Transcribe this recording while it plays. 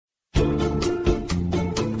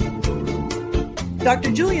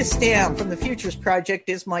Dr. Julia Stamm from the Futures Project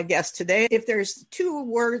is my guest today. If there's two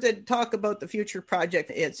words that talk about the Future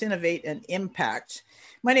Project, it's innovate and impact.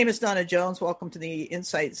 My name is Donna Jones. Welcome to the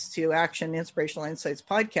Insights to Action Inspirational Insights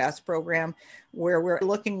podcast program, where we're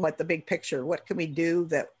looking at the big picture. What can we do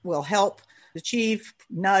that will help achieve,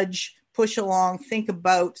 nudge, push along, think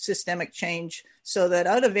about systemic change so that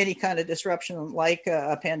out of any kind of disruption like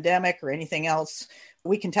a pandemic or anything else,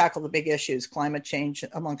 we can tackle the big issues, climate change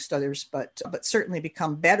amongst others, but certainly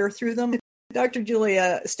become better through them. Dr.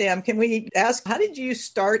 Julia Stamm, can we ask, how did you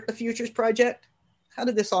start the Futures Project? How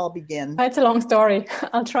did this all begin? It's a long story.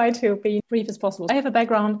 I'll try to be brief as possible. I have a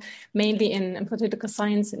background mainly in political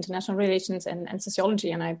science, international relations, and sociology.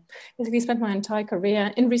 And I basically spent my entire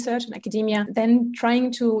career in research and academia, then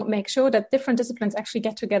trying to make sure that different disciplines actually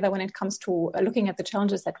get together when it comes to looking at the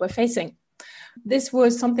challenges that we're facing. This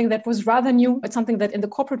was something that was rather new. It's something that in the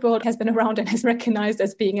corporate world has been around and is recognized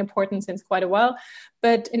as being important since quite a while.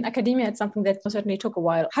 But in academia, it's something that certainly took a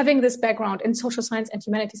while. Having this background in social science and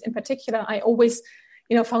humanities in particular, I always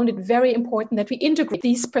found it very important that we integrate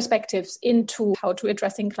these perspectives into how to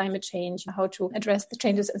addressing climate change, how to address the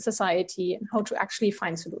changes in society, and how to actually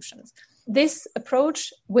find solutions. This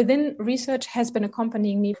approach within research has been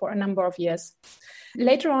accompanying me for a number of years.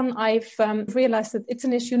 Later on, I've realized that it's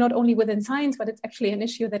an issue not only within science, but it's actually an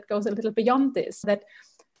issue that goes a little beyond this, that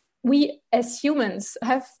we as humans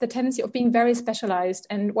have the tendency of being very specialized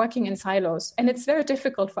and working in silos. And it's very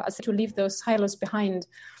difficult for us to leave those silos behind.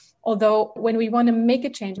 Although when we want to make a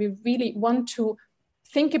change, we really want to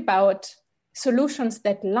think about solutions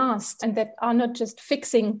that last and that are not just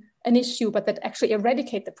fixing an issue, but that actually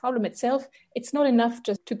eradicate the problem itself. It's not enough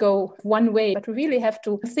just to go one way, but we really have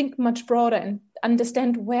to think much broader and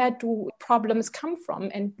understand where do problems come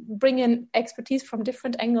from and bring in expertise from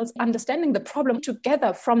different angles, understanding the problem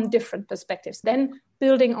together from different perspectives. Then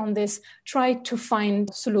building on this, try to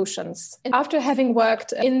find solutions. And after having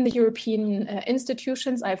worked in the European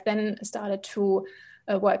institutions, I've then started to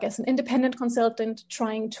work as an independent consultant,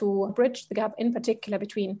 trying to bridge the gap in particular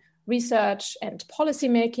between research and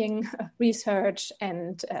policymaking, research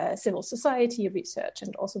and civil society research,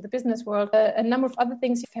 and also the business world. A number of other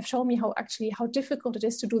things have shown me how difficult it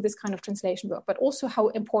is to do this kind of translation work, but also how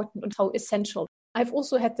important and how essential. I've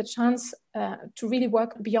also had the chance to really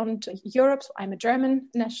work beyond Europe. So I'm a German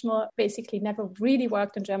national, basically never really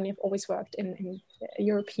worked in Germany. I've always worked in a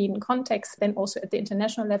European context, then also at the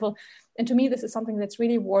international level. And to me, this is something that's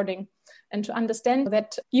really rewarding. And to understand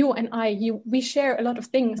that you and we share a lot of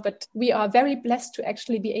things, but we are very blessed to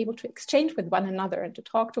actually be able to exchange with one another and to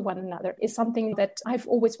talk to one another is something that I've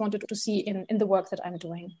always wanted to see in the work that I'm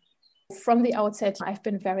doing. From the outset, I've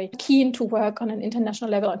been very keen to work on an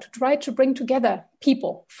international level and to try to bring together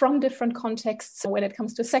people from different contexts when it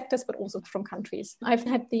comes to sectors, but also from countries. I've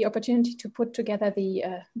had the opportunity to put together the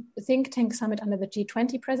think tank summit under the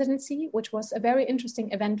G20 presidency, which was a very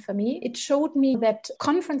interesting event for me. It showed me that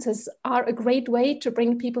conferences are a great way to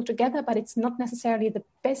bring people together, but it's not necessarily the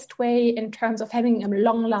best way in terms of having a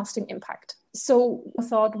long-lasting impact. So I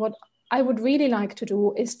thought what I would really like to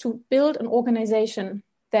do is to build an organization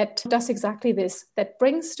that does exactly this, that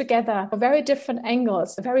brings together very different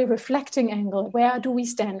angles, a very reflecting angle. Where do we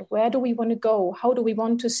stand? Where do we want to go? How do we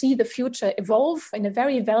want to see the future evolve in a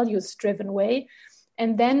very values-driven way?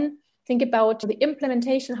 And then think about the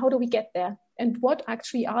implementation. How do we get there? And what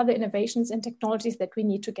actually are the innovations and technologies that we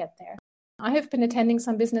need to get there? I have been attending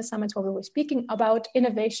some business summits where we were speaking about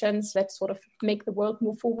innovations that sort of make the world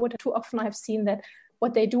move forward. Too often I've seen that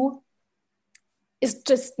what they do is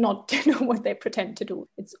just not what they pretend to do.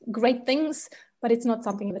 It's great things, but it's not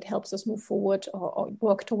something that helps us move forward or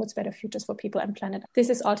work towards better futures for people and planet.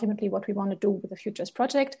 This is ultimately what we want to do with the Futures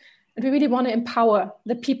Project. And we really want to empower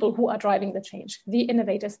the people who are driving the change, the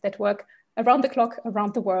innovators that work around the clock,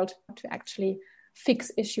 around the world to actually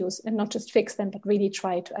fix issues and not just fix them, but really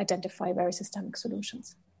try to identify very systemic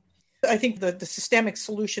solutions. I think the systemic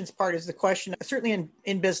solutions part is the question. Certainly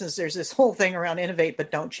in business, there's this whole thing around innovate, but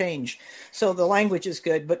don't change. So the language is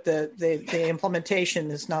good, but the implementation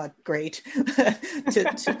is not great.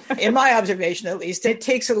 In my observation, at least, it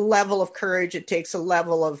takes a level of courage. It takes a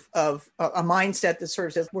level of a mindset that sort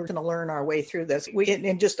of says, we're going to learn our way through this.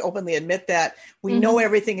 And just openly admit that we know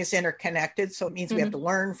everything is interconnected. So it means we have to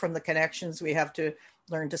learn from the connections. We have to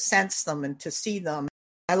learn to sense them and to see them.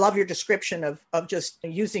 I love your description of just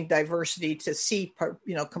using diversity to see,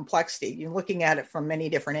 complexity. You're looking at it from many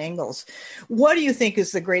different angles. What do you think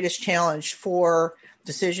is the greatest challenge for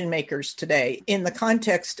decision makers today in the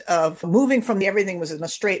context of moving from everything was in a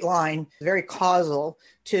straight line, very causal,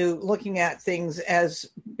 to looking at things as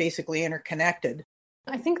basically interconnected?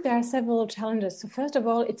 I think there are several challenges. So first of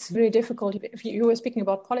all, it's very difficult, if you were speaking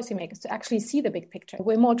about policymakers, to actually see the big picture.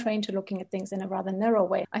 We're more trained to looking at things in a rather narrow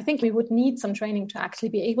way. I think we would need some training to actually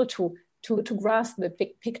be able to grasp the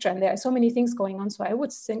big picture. And there are so many things going on. So I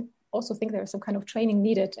would also think there is some kind of training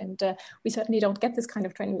needed. And we certainly don't get this kind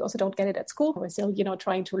of training. We also don't get it at school. We're still,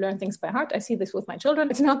 trying to learn things by heart. I see this with my children.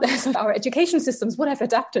 It's not that our education systems would have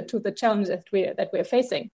adapted to the challenges that we're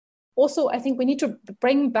facing. Also, I think we need to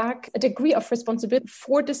bring back a degree of responsibility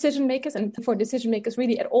for decision makers and for decision makers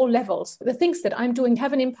really at all levels. The things that I'm doing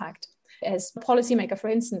have an impact. As a policymaker, for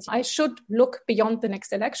instance, I should look beyond the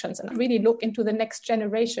next elections and really look into the next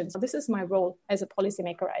generation. So this is my role as a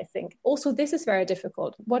policymaker, I think. Also, this is very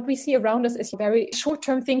difficult. What we see around us is very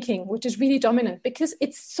short-term thinking, which is really dominant because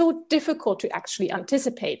it's so difficult to actually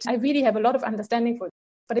anticipate. I really have a lot of understanding for it.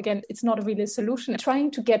 But again, it's not really a solution.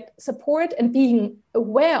 Trying to get support and being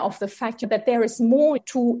aware of the fact that there is more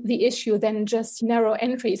to the issue than just narrow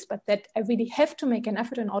entries, but that I really have to make an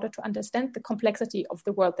effort in order to understand the complexity of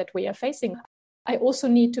the world that we are facing. I also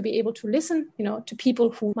need to be able to listen, to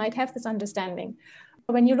people who might have this understanding.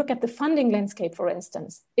 When you look at the funding landscape, for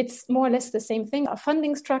instance, it's more or less the same thing. Our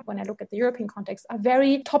funding structure, when I look at the European context, are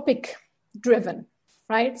very topic driven,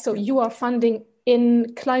 right? So you are funding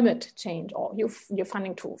in climate change, or you're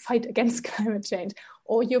funding to fight against climate change,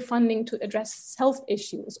 or you're funding to address health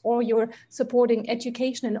issues, or you're supporting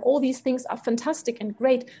education. And all these things are fantastic and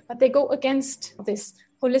great, but they go against this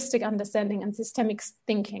holistic understanding and systemic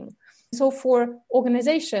thinking. So for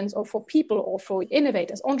organizations or for people or for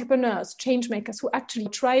innovators, entrepreneurs, change makers who actually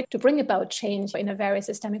try to bring about change in a very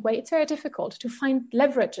systemic way, it's very difficult to find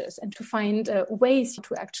leverages and to find ways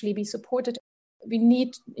to actually be supported. We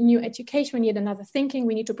need new education. We need another thinking.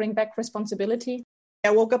 We need to bring back responsibility. I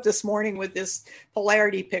woke up this morning with this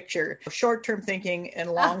polarity picture of short-term thinking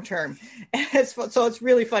and long-term. So it's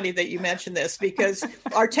really funny that you mentioned this because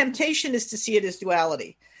our temptation is to see it as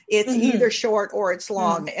duality. It's either short or it's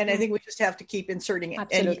long. And I think we just have to keep inserting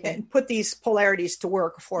and put these polarities to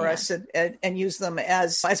work for us and use them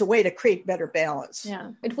as a way to create better balance. Yeah,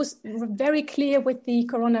 it was very clear with the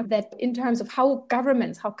corona that in terms of how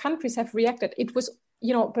governments, how countries have reacted, it was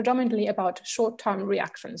predominantly about short-term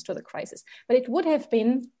reactions to the crisis. But it would have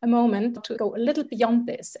been a moment to go a little beyond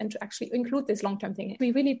this and to actually include this long-term thinking.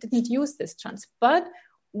 We really didn't use this chance. But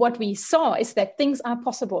what we saw is that things are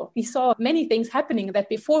possible. We saw many things happening that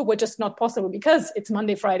before were just not possible because it's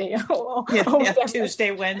Monday, Friday, or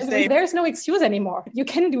Tuesday, Wednesday. There's no excuse anymore. You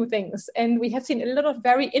can do things. And we have seen a lot of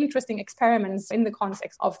very interesting experiments in the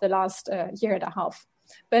context of the last year and a half.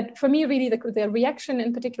 But for me, really, the reaction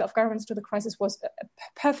in particular of governments to the crisis was a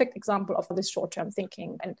perfect example of this short-term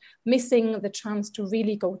thinking and missing the chance to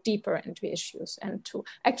really go deeper into issues and to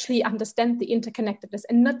actually understand the interconnectedness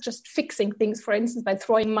and not just fixing things, for instance, by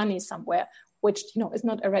throwing money somewhere, which is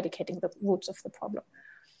not eradicating the roots of the problem.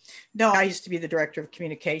 No, I used to be the director of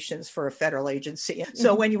communications for a federal agency.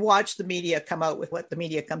 So when you watch the media come out with what the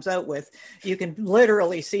media comes out with, you can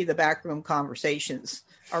literally see the backroom conversations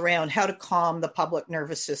around how to calm the public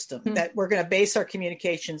nervous system, that we're going to base our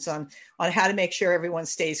communications on how to make sure everyone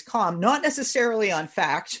stays calm, not necessarily on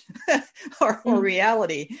fact or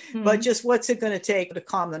reality, but just what's it going to take to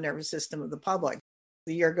calm the nervous system of the public.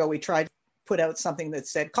 A year ago, we tried to put out something that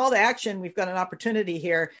said, call to action, we've got an opportunity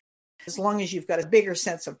here. As long as you've got a bigger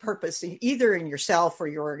sense of purpose, either in yourself or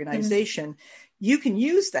your organization, you can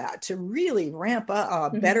use that to really ramp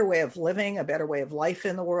up a better way of living, a better way of life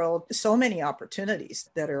in the world. So many opportunities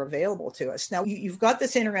that are available to us. Now, you've got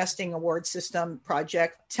this interesting award system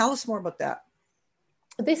project. Tell us more about that.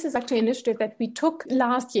 This is actually an initiative that we took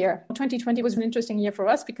last year. 2020 was an interesting year for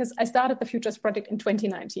us because I started the Futures Project in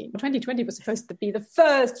 2019. 2020 was supposed to be the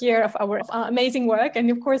first year of our amazing work.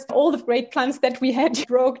 And of course, all the great plans that we had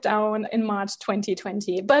broke down in March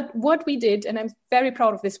 2020. But what we did, and I'm very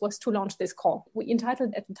proud of this, was to launch this call. We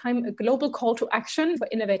entitled at the time a global call to action for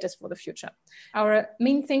innovators for the future. Our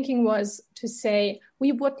main thinking was to say,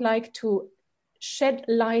 we would like to shed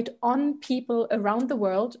light on people around the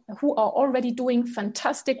world who are already doing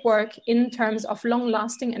fantastic work in terms of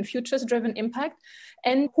long-lasting and futures-driven impact,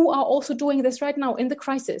 and who are also doing this right now in the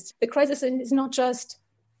crisis. The crisis is not just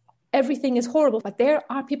everything is horrible, but there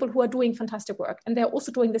are people who are doing fantastic work, and they're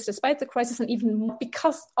also doing this despite the crisis, and even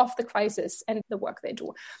because of the crisis, and the work they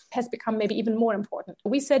do has become maybe even more important.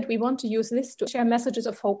 We said we want to use this to share messages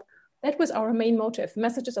of hope. That was our main motive,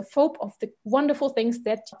 messages of hope of the wonderful things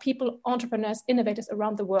that people, entrepreneurs, innovators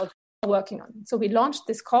around the world are working on. So we launched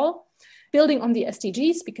this call, building on the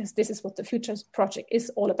SDGs, because this is what the Futures Project is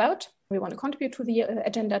all about. We want to contribute to the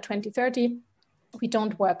Agenda 2030. We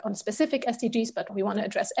don't work on specific SDGs, but we want to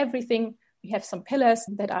address everything We have some pillars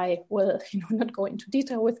that I will not go into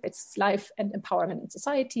detail with. It's life and empowerment in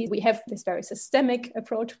society. We have this very systemic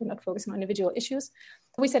approach. We're not focusing on individual issues.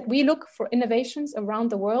 We said we look for innovations around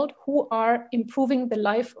the world who are improving the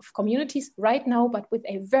life of communities right now, but with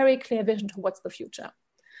a very clear vision towards the future.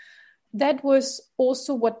 That was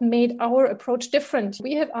also what made our approach different.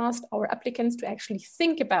 We have asked our applicants to actually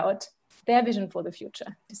think about their vision for the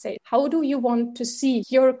future, to say, how do you want to see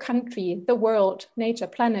your country, the world, nature,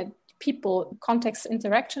 planet, people, context,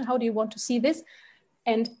 interaction? How do you want to see this?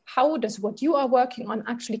 And how does what you are working on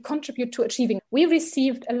actually contribute to achieving? We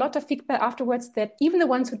received a lot of feedback afterwards that even the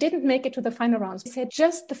ones who didn't make it to the final rounds, they said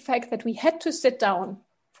just the fact that we had to sit down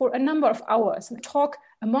for a number of hours and talk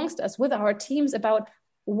amongst us with our teams about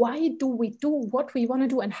why do we do what we want to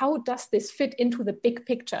do and how does this fit into the big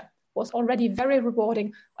picture was already very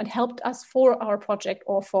rewarding and helped us for our project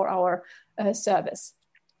or for our service.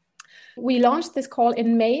 We launched this call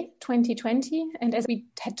in May 2020, and as we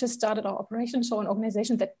had just started our operation, so an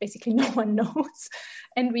organization that basically no one knows,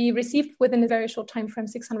 and we received within a very short time frame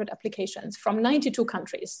 600 applications from 92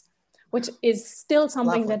 countries, which is still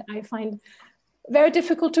something that I find very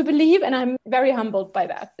difficult to believe, and I'm very humbled by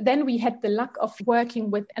that. Then we had the luck of working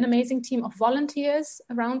with an amazing team of volunteers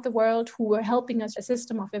around the world who were helping us a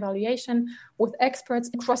system of evaluation with experts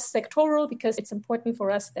cross-sectoral, because it's important for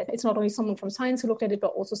us that it's not only someone from science who looked at it, but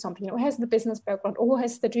also something who has the business background or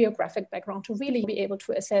has the geographic background to really be able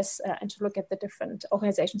to assess and to look at the different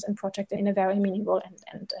organizations and projects in a very meaningful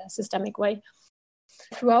and systemic way.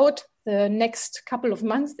 Throughout the next couple of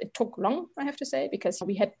months, it took long, I have to say, because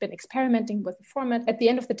we had been experimenting with the format. At the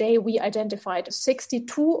end of the day, we identified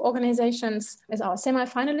 62 organizations as our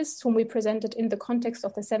semi-finalists, whom we presented in the context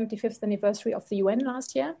of the 75th anniversary of the UN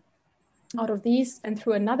last year. Out of these, and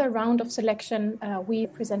through another round of selection, we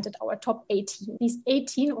presented our top 18. These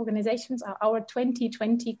 18 organizations are our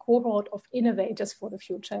 2020 cohort of innovators for the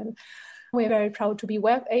future. And we're very proud to be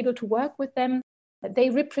able to work with them.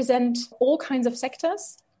 They represent all kinds of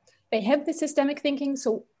sectors. They have the systemic thinking.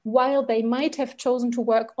 So while they might have chosen to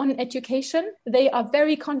work on education, they are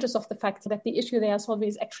very conscious of the fact that the issue they are solving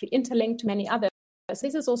is actually interlinked to many others.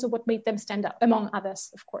 This is also what made them stand out, among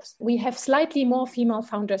others, of course. We have slightly more female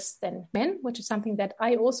founders than men, which is something that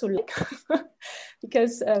I also like,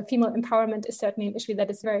 because female empowerment is certainly an issue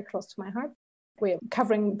that is very close to my heart. We're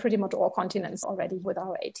covering pretty much all continents already with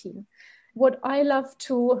our 18. What I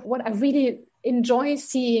really enjoy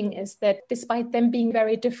seeing is that despite them being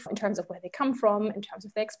very different in terms of where they come from, in terms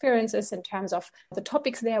of their experiences, in terms of the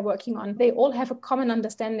topics they are working on, they all have a common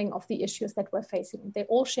understanding of the issues that we're facing. They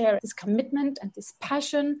all share this commitment and this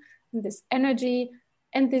passion and this energy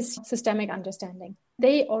and this systemic understanding.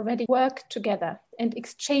 They already work together and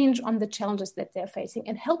exchange on the challenges that they're facing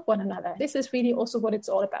and help one another. This is really also what it's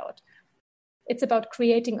all about. It's about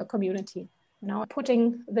creating a community.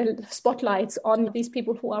 Putting the spotlights on these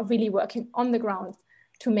people who are really working on the ground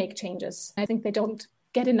to make changes. I think they don't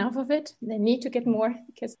get enough of it. They need to get more,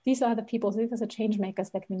 because these are the people, these are the change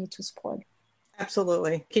makers that we need to support.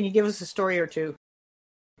 Absolutely. Can you give us a story or two?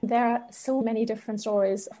 There are so many different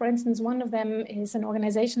stories. For instance, one of them is an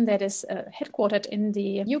organization that is headquartered in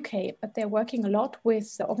the UK, but they're working a lot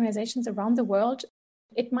with organizations around the world.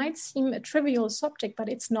 It might seem a trivial subject, but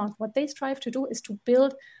it's not. What they strive to do is to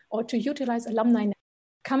build or to utilize alumni.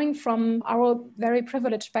 Coming from our very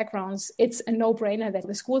privileged backgrounds, it's a no-brainer that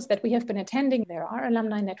the schools that we have been attending, there are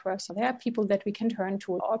alumni networks. So there are people that we can turn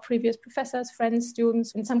to, our previous professors, friends,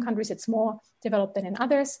 students. In some countries, it's more developed than in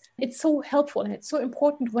others. It's so helpful and it's so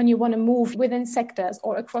important when you want to move within sectors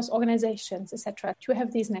or across organizations, etc., to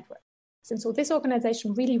have these networks. And so this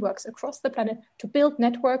organization really works across the planet to build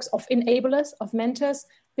networks of enablers, of mentors,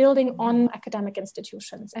 building on academic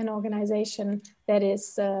institutions. An organization that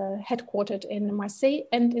is headquartered in Marseille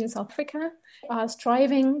and in South Africa are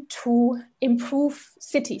striving to improve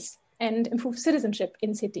cities and improve citizenship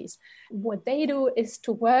in cities. What they do is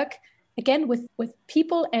to work, again, with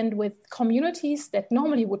people and with communities that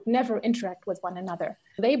normally would never interact with one another.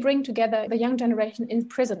 They bring together the young generation in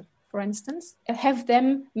prison, for instance, have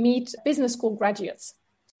them meet business school graduates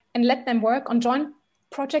and let them work on joint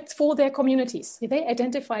projects for their communities. They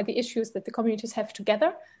identify the issues that the communities have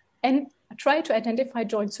together and try to identify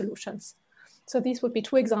joint solutions. So these would be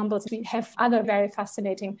two examples. We have other very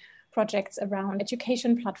fascinating projects around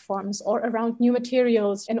education platforms or around new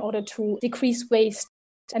materials in order to decrease waste.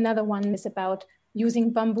 Another one is about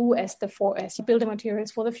using bamboo as building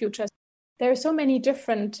materials for the future. There are so many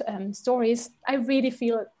different stories. I really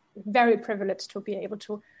feel very privileged to be able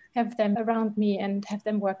to have them around me and have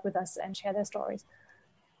them work with us and share their stories.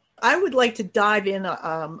 I would like to dive in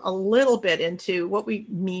a little bit into what we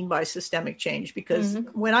mean by systemic change, because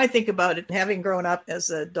when I think about it, having grown up as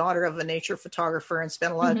a daughter of a nature photographer and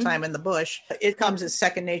spent a lot of time in the bush, it comes as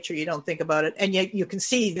second nature. You don't think about it. And yet you can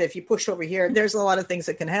see that if you push over here, there's a lot of things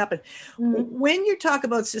that can happen. When you talk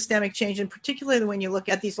about systemic change, and particularly when you look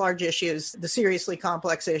at these large issues, the seriously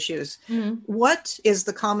complex issues, what is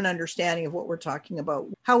the common understanding of what we're talking about?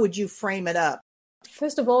 How would you frame it up?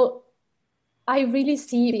 First of all, I really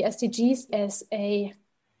see the SDGs as a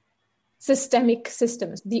systemic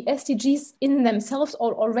system. The SDGs in themselves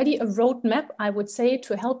are already a roadmap, I would say,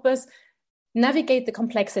 to help us navigate the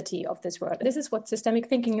complexity of this world. This is what systemic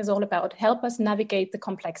thinking is all about, help us navigate the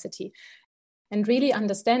complexity. And really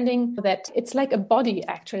understanding that it's like a body,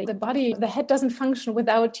 actually. The head doesn't function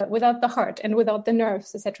without the heart and without the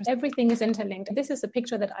nerves, etc. Everything is interlinked. And this is a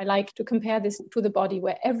picture that I like to compare this to the body,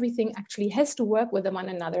 where everything actually has to work with one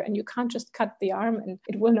another. And you can't just cut the arm and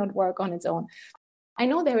it will not work on its own. I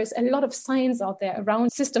know there is a lot of science out there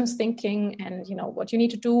around systems thinking and, what you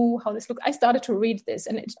need to do, how this looks. I started to read this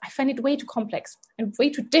and I find it way too complex and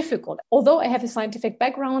way too difficult. Although I have a scientific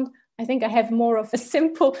background, I think I have more of a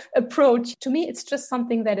simple approach. To me, it's just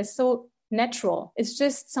something that is so natural. It's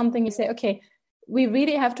just something you say, okay, we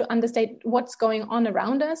really have to understand what's going on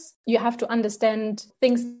around us. You have to understand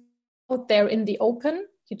things out there in the open.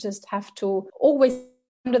 You just have to always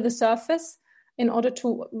under the surface in order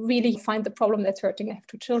to really find the problem that's hurting. I have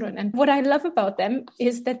 2 children. And what I love about them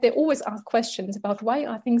is that they always ask questions about why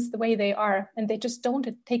are things the way they are, and they just don't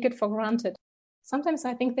take it for granted. Sometimes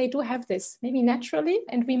I think they do have this, maybe naturally,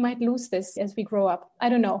 and we might lose this as we grow up. I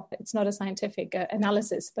don't know. It's not a scientific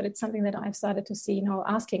analysis, but it's something that I've started to see,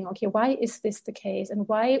 asking, okay, why is this the case? And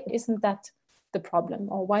why isn't that the problem?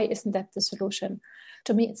 Or why isn't that the solution?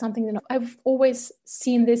 To me, it's something that I've always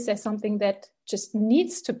seen this as something that just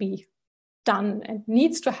needs to be done and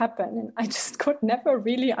needs to happen. And I just could never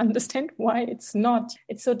really understand why it's not.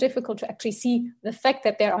 It's so difficult to actually see the fact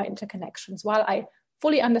that there are interconnections. While I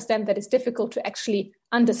fully understand that it's difficult to actually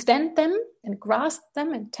understand them and grasp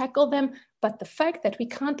them and tackle them, but the fact that we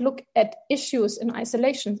can't look at issues in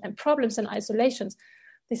isolation and problems in isolations,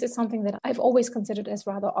 this is something that I've always considered as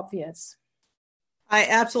rather obvious. I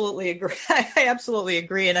absolutely agree. I absolutely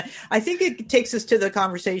agree. And I think it takes us to the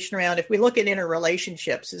conversation around, if we look at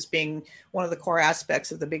interrelationships as being one of the core aspects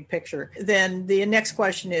of the big picture, then the next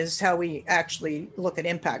question is how we actually look at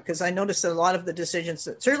impact. Because I noticed that a lot of the decisions,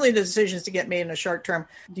 certainly the decisions to get made in the short term,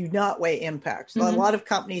 do not weigh impact. So a lot of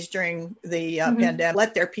companies during the pandemic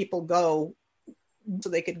let their people go so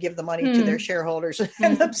they could give the money to their shareholders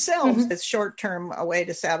and themselves. It's short-term a way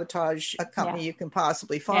to sabotage a company you can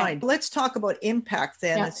possibly find. Let's talk about impact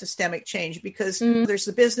then and systemic change, because there's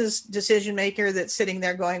the business decision maker that's sitting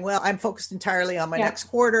there going, well, I'm focused entirely on my next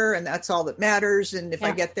quarter and that's all that matters. And if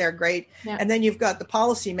I get there, great. And then you've got the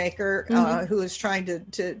policymaker who is trying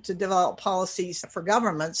to develop policies for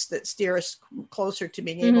governments that steer us closer to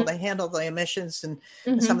being able to handle the emissions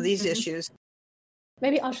and some of these issues.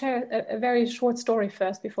 Maybe I'll share a very short story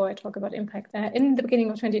first before I talk about impact. In the beginning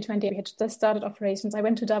of 2020, we had just started operations. I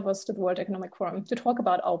went to Davos to the World Economic Forum to talk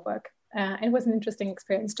about our work. It was an interesting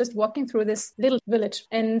experience, just walking through this little village.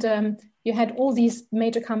 And you had all these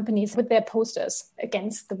major companies with their posters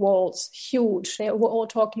against the walls, huge. They were all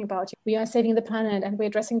talking about, we are saving the planet and we're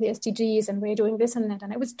addressing the SDGs and we're doing this and that.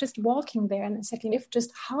 And I was just walking there and thinking, if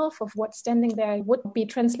just half of what's standing there would be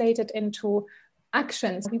translated into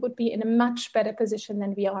actions, we would be in a much better position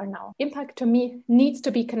than we are now. Impact, to me, needs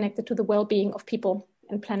to be connected to the well-being of people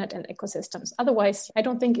and planet and ecosystems. Otherwise, I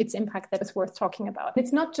don't think it's impact that is worth talking about.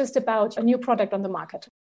 It's not just about a new product on the market.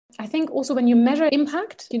 I think also when you measure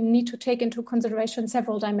impact, you need to take into consideration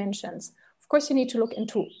several dimensions. Of course, you need to look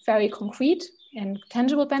into very concrete and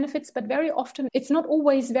tangible benefits, but very often it's not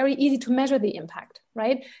always very easy to measure the impact,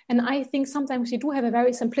 right? And I think sometimes you do have a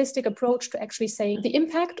very simplistic approach to actually say the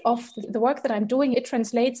impact of the work that I'm doing, it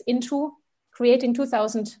translates into creating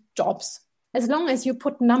 2,000 jobs. As long as you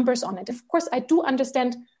put numbers on it. Of course, I do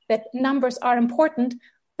understand that numbers are important,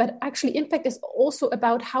 but actually impact is also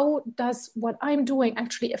about how does what I'm doing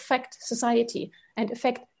actually affect society and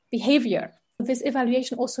affect behavior. This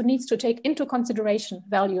evaluation also needs to take into consideration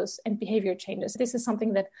values and behavior changes. This is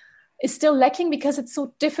something that is still lacking because it's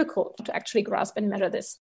so difficult to actually grasp and measure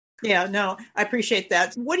this. Yeah, no, I appreciate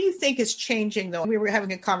that. What do you think is changing, though? We were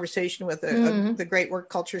having a conversation with the Great Work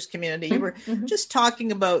Cultures community. You were just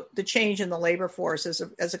talking about the change in the labor force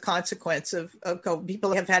as a consequence of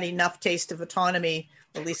people have had enough taste of autonomy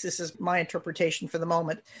at least this is my interpretation for the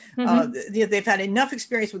moment, they've had enough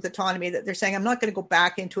experience with autonomy that they're saying, I'm not going to go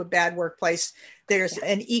back into a bad workplace. There's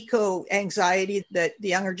an eco-anxiety that the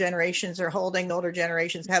younger generations are holding. The older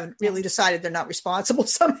generations haven't really decided they're not responsible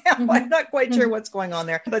somehow. I'm not quite sure what's going on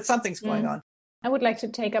there, but something's going on. I would like to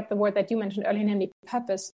take up the word that you mentioned earlier, namely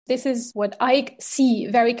purpose. This is what I see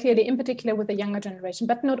very clearly, in particular with the younger generation,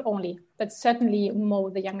 but not only, but certainly more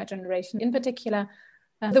with the younger generation. In particular,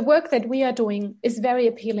 the work that we are doing is very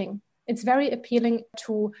appealing. It's very appealing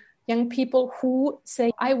to young people who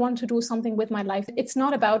say, I want to do something with my life. It's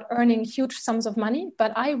not about earning huge sums of money,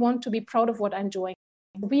 but I want to be proud of what I'm doing.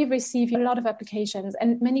 We receive a lot of applications,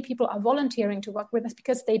 and many people are volunteering to work with us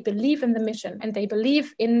because they believe in the mission and they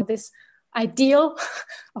believe in this ideal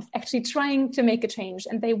of actually trying to make a change,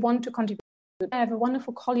 and they want to contribute. I have a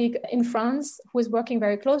wonderful colleague in France who is working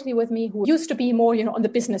very closely with me, who used to be more, on the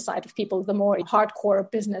business side of people, the more hardcore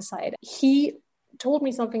business side. He told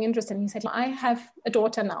me something interesting. He said, I have a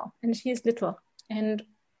daughter now, and she is little. And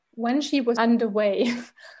when she was underway,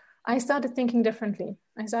 I started thinking differently.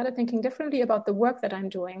 I started thinking differently about the work that I'm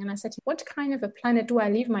doing. And I said, what kind of a planet do I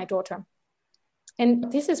leave my daughter?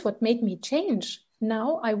 And this is what made me change.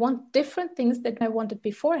 Now I want different things that I wanted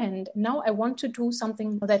beforehand. Now I want to do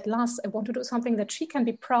something that lasts. I want to do something that she can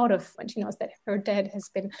be proud of when she knows that her dad has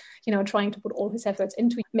been, trying to put all his efforts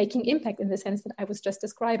into making impact in the sense that I was just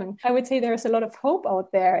describing. I would say there's a lot of hope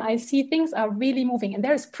out there. I see things are really moving, and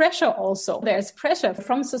there's pressure also. There's pressure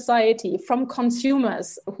from society, from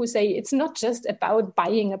consumers who say it's not just about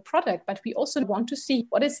buying a product, but we also want to see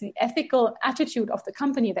what is the ethical attitude of the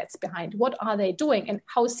company that's behind. What are they doing, and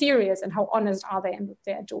how serious and how honest are they in what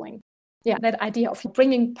they're doing? Yeah, that idea of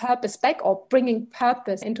bringing purpose back or bringing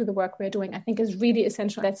purpose into the work we're doing, I think is really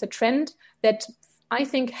essential. That's a trend that I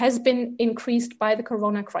think has been increased by the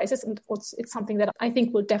corona crisis. And it's something that I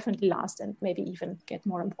think will definitely last and maybe even get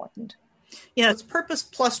more important. Yeah, it's purpose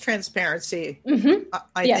plus transparency.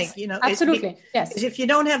 I think, absolutely. Yes. If you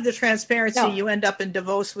don't have the transparency, you end up in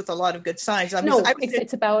Davos with a lot of good signs.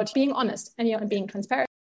 It's about being honest and being transparent.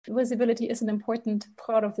 Visibility is an important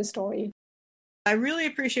part of the story. I really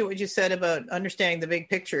appreciate what you said about understanding the big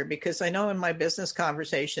picture, because I know in my business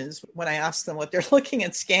conversations, when I ask them what they're looking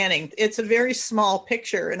and scanning, it's a very small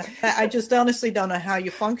picture. And I just honestly don't know how you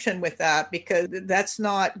function with that, because that's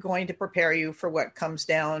not going to prepare you for what comes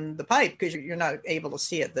down the pipe, because you're not able to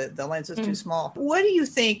see it. The lens is too small. What do you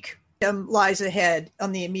think lies ahead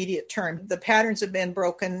on the immediate term? The patterns have been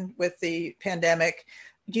broken with the pandemic.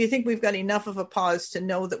 Do you think we've got enough of a pause to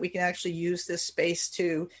know that we can actually use this space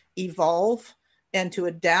to evolve and to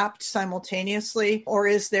adapt simultaneously? Or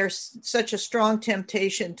is there such a strong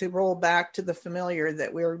temptation to roll back to the familiar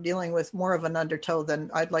that we're dealing with more of an undertow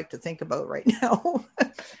than I'd like to think about right now?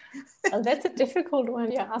 Well, that's a difficult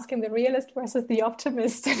one. You're asking the realist versus the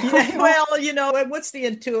optimist. What's the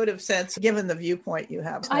intuitive sense, given the viewpoint you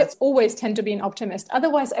have? I always tend to be an optimist.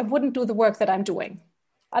 Otherwise, I wouldn't do the work that I'm doing.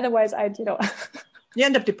 Otherwise, You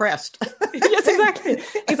end up depressed. Yes,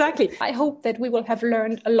 exactly. I hope that we will have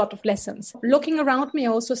learned a lot of lessons. Looking around me, I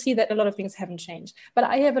also see that a lot of things haven't changed. But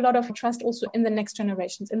I have a lot of trust also in the next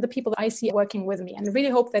generations, in the people I see working with me, and I really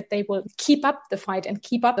hope that they will keep up the fight and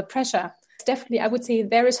keep up the pressure. Definitely, I would say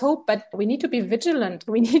there is hope, but we need to be vigilant.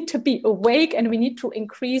 We need to be awake, and we need to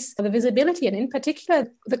increase the visibility, and in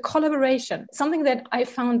particular, the collaboration. Something that I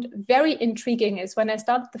found very intriguing is when I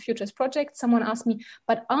started the Futures Project, someone asked me,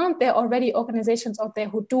 but aren't there already organizations out there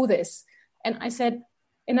who do this? And I said,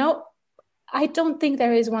 I don't think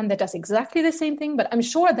there is one that does exactly the same thing, but I'm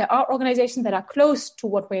sure there are organizations that are close to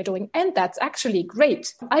what we're doing. And that's actually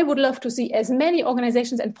great. I would love to see as many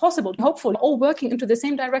organizations as possible, hopefully all working into the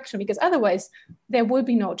same direction, because otherwise there will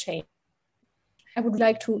be no change. I would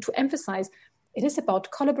like to emphasize it is about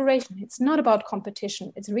collaboration. It's not about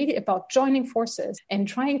competition. It's really about joining forces and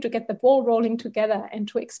trying to get the ball rolling together and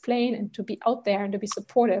to explain and to be out there and to be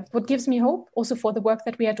supportive. What gives me hope also for the work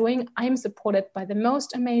that we are doing, I'm supported by the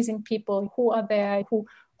most amazing people who are there, who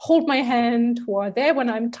hold my hand, who are there when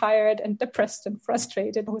I'm tired and depressed and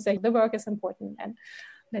frustrated, who say the work is important and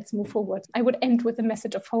let's move forward. I would end with a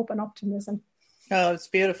message of hope and optimism. Oh, it's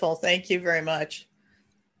beautiful. Thank you very much.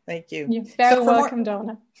 Thank you. You're very welcome,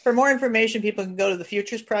 Donna. For more information, people can go to the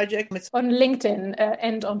Futures Project. It's on LinkedIn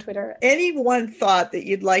and on Twitter. Any one thought that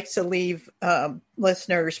you'd like to leave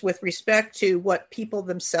listeners with respect to what people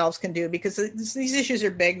themselves can do? Because these issues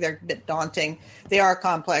are big, they're a bit daunting, they are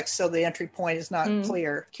complex, so the entry point is not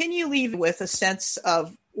clear. Can you leave with a sense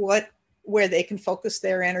of what where they can focus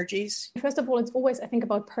their energies? First of all, it's always, I think,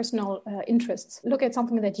 about personal interests. Look at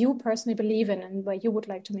something that you personally believe in and where you would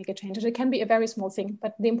like to make a change. It can be a very small thing,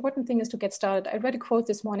 but the important thing is to get started. I read a quote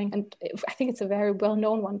this morning, and I think it's a very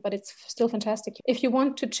well-known one, but it's still fantastic. If you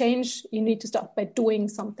want to change, you need to start by doing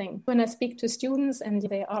something. When I speak to students and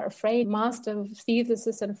they are afraid, master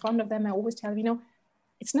thesis in front of them, I always tell them,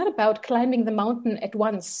 it's not about climbing the mountain at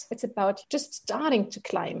once. It's about just starting to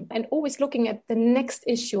climb and always looking at the next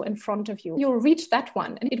issue in front of you. You'll reach that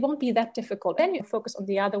one and it won't be that difficult. Then you focus on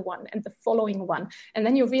the other one and the following one. And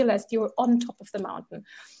then you realize you're on top of the mountain.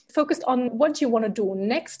 Focused on what you want to do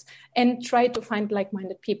next and try to find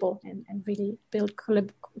like-minded people and really build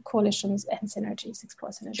coalitions and synergies,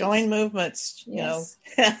 explore synergies. Join movements,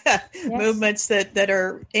 movements that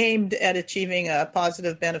are aimed at achieving a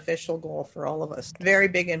positive, beneficial goal for all of us. Very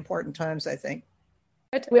big, important times, I think.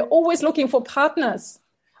 We're always looking for partners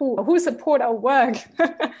who support our work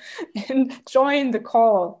and join the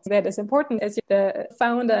call. That is important. As the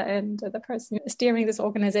founder and the person steering this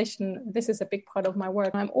organization, this is a big part of my work.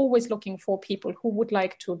 I'm always looking for people who would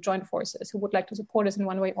like to join forces, who would like to support us in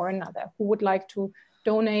one way or another, who would like to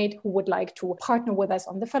donate, who would like to partner with us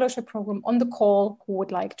on the fellowship program, on the call, who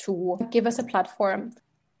would like to give us a platform.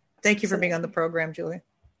 Thank you for being on the program, Julia.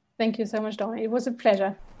 Thank you so much, Donna. It was a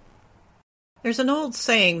pleasure. There's an old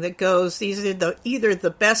saying that goes, these are either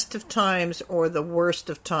the best of times or the worst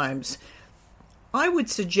of times. I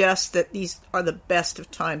would suggest that these are the best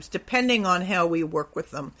of times, depending on how we work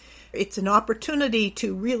with them. It's an opportunity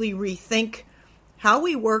to really rethink how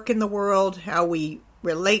we work in the world, how we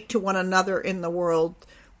relate to one another in the world,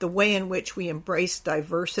 the way in which we embrace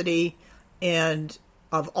diversity and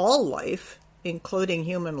of all life, including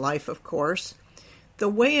human life, of course, the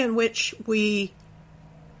way in which we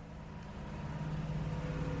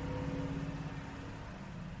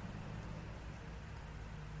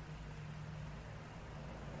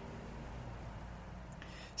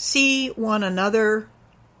see one another,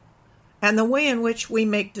 and the way in which we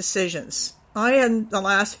make decisions. I, in the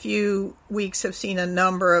last few weeks, have seen a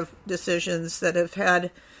number of decisions that have had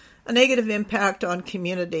a negative impact on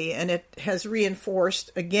community, and it has reinforced,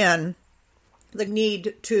 again, the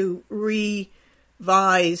need to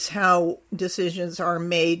revise how decisions are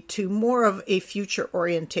made to more of a future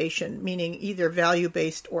orientation, meaning either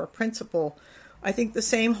value-based or principle. I think the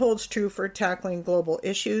same holds true for tackling global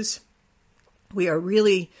issues. We are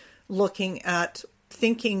really looking at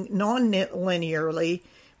thinking non-linearly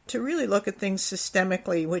to really look at things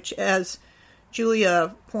systemically, which, as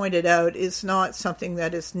Julia pointed out, is not something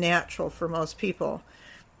that is natural for most people.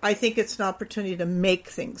 I think it's an opportunity to make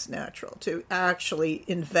things natural, to actually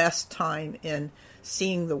invest time in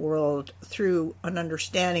seeing the world through an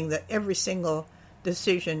understanding that every single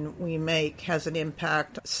decision we make has an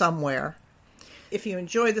impact somewhere. If you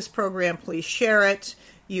enjoy this program, please share it.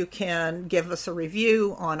 You can give us a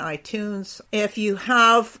review on iTunes. If you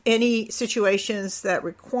have any situations that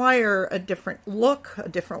require a different look, a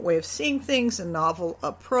different way of seeing things, a novel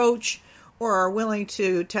approach, or are willing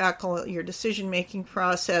to tackle your decision-making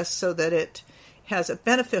process so that it has a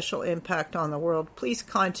beneficial impact on the world, please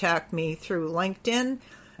contact me through LinkedIn,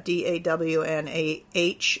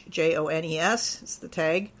 DAWNAHJONES, is the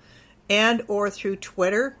tag, and or through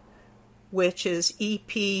Twitter, which is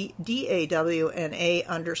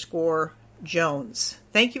EPDAWNA_Jones.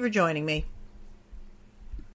 Thank you for joining me.